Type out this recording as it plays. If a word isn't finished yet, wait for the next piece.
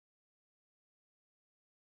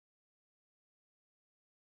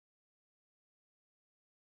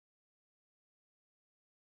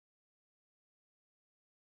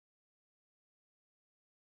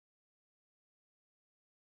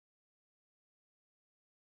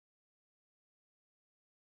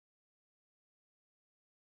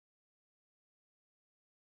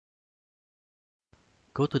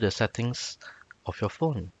Go to the settings of your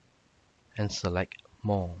phone and select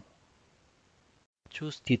More.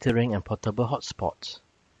 Choose Tethering and Portable Hotspot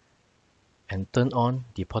and turn on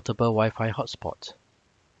the Portable Wi-Fi Hotspot.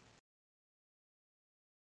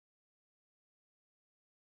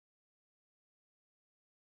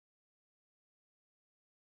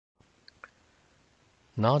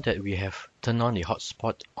 Now that we have turned on the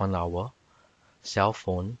hotspot on our cell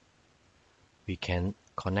phone, we can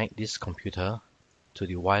connect this computer to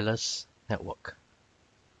the wireless network.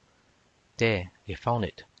 There, we found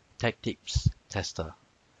it, Tech Tips Tester.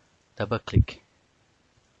 Double click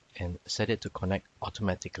and set it to connect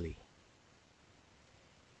automatically.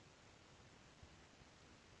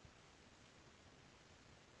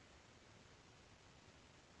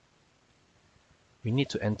 We need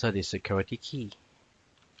to enter the security key.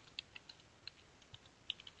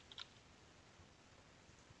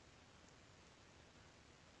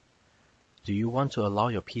 Do you want to allow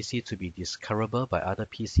your PC to be discoverable by other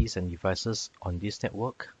PCs and devices on this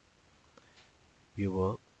network? We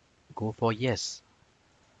will go for yes.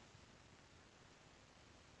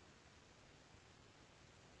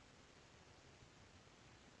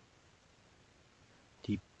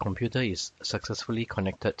 The computer is successfully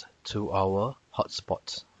connected to our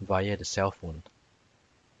hotspot via the cell phone.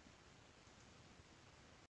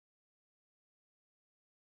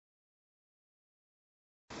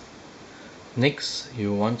 Next,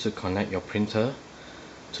 you want to connect your printer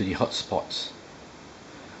to the hotspot,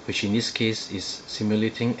 which in this case is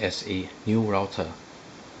simulating as a new router.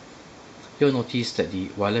 You'll notice that the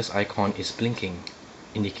wireless icon is blinking,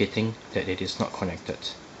 indicating that it is not connected.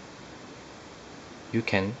 You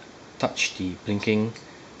can touch the blinking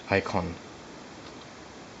icon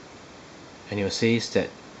and it will say that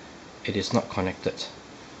it is not connected.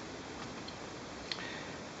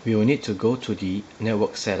 We will need to go to the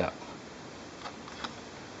network setup.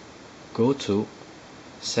 Go to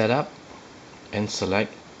Setup and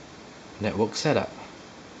select Network Setup.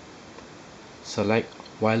 Select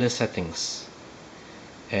Wireless Settings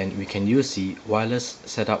and we can use the Wireless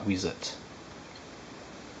Setup wizard.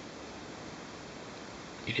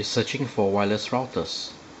 It is searching for wireless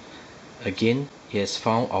routers. Again, it has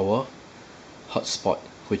found our hotspot,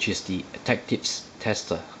 which is the Tech Tips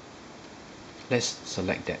Tester. Let's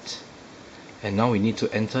select that. And now we need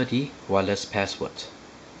to enter the wireless password.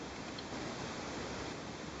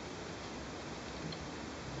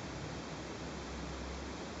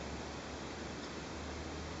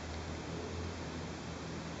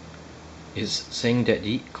 It's saying that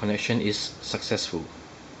the connection is successful.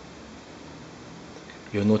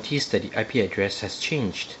 You'll notice that the IP address has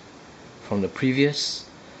changed from the previous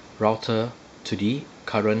router to the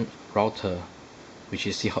current router, which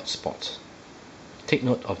is the hotspot. Take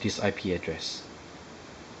note of this IP address.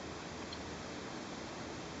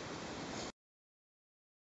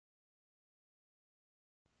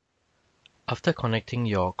 After connecting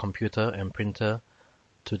your computer and printer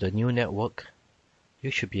to the new network, you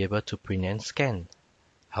should be able to print and scan.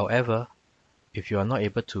 However, if you are not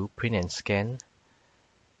able to print and scan,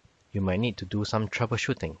 you might need to do some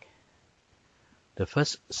troubleshooting. The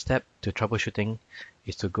first step to troubleshooting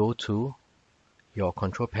is to go to your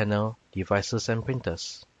control panel, devices and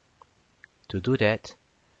printers. To do that,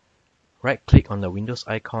 right-click on the Windows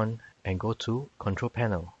icon and go to Control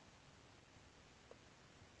Panel.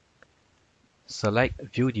 Select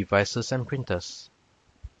View Devices and Printers.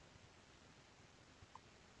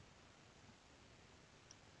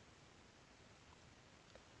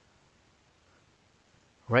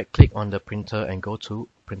 Right-click on the printer and go to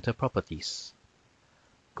Printer Properties.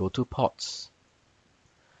 Go to Ports.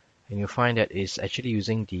 And you'll find that it's actually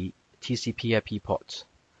using the TCP/IP port.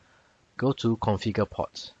 Go to Configure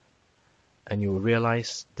Port. And you will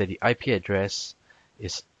realize that the IP address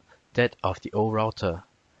is that of the old router.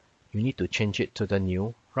 You need to change it to the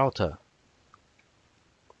new router.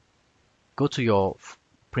 Go to your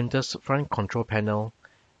printer's front control panel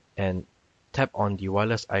and tap on the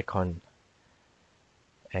wireless icon,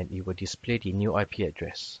 and it will display the new IP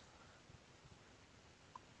address.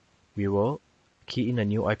 We will key in a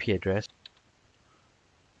new IP address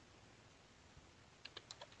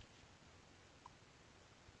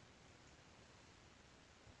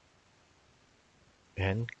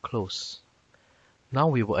and close. Now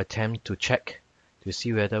we will attempt to check to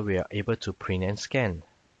see whether we are able to print and scan.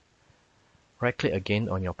 Right-click again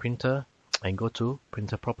on your printer and go to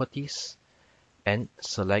Printer Properties and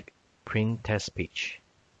select Print Test Page.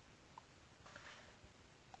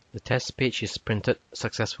 The test page is printed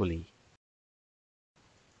successfully.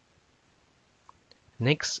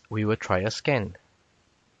 Next, we will try a scan.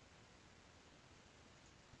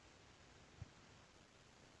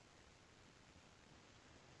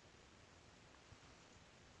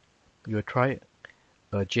 You'll try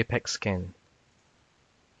a JPEG scan.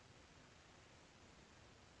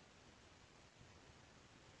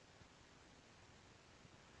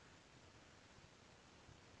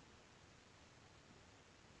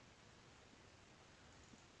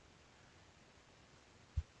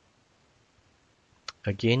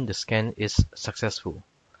 Again, the scan is successful.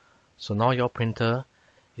 So now your printer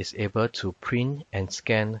is able to print and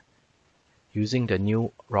scan using the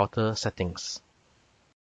new router settings.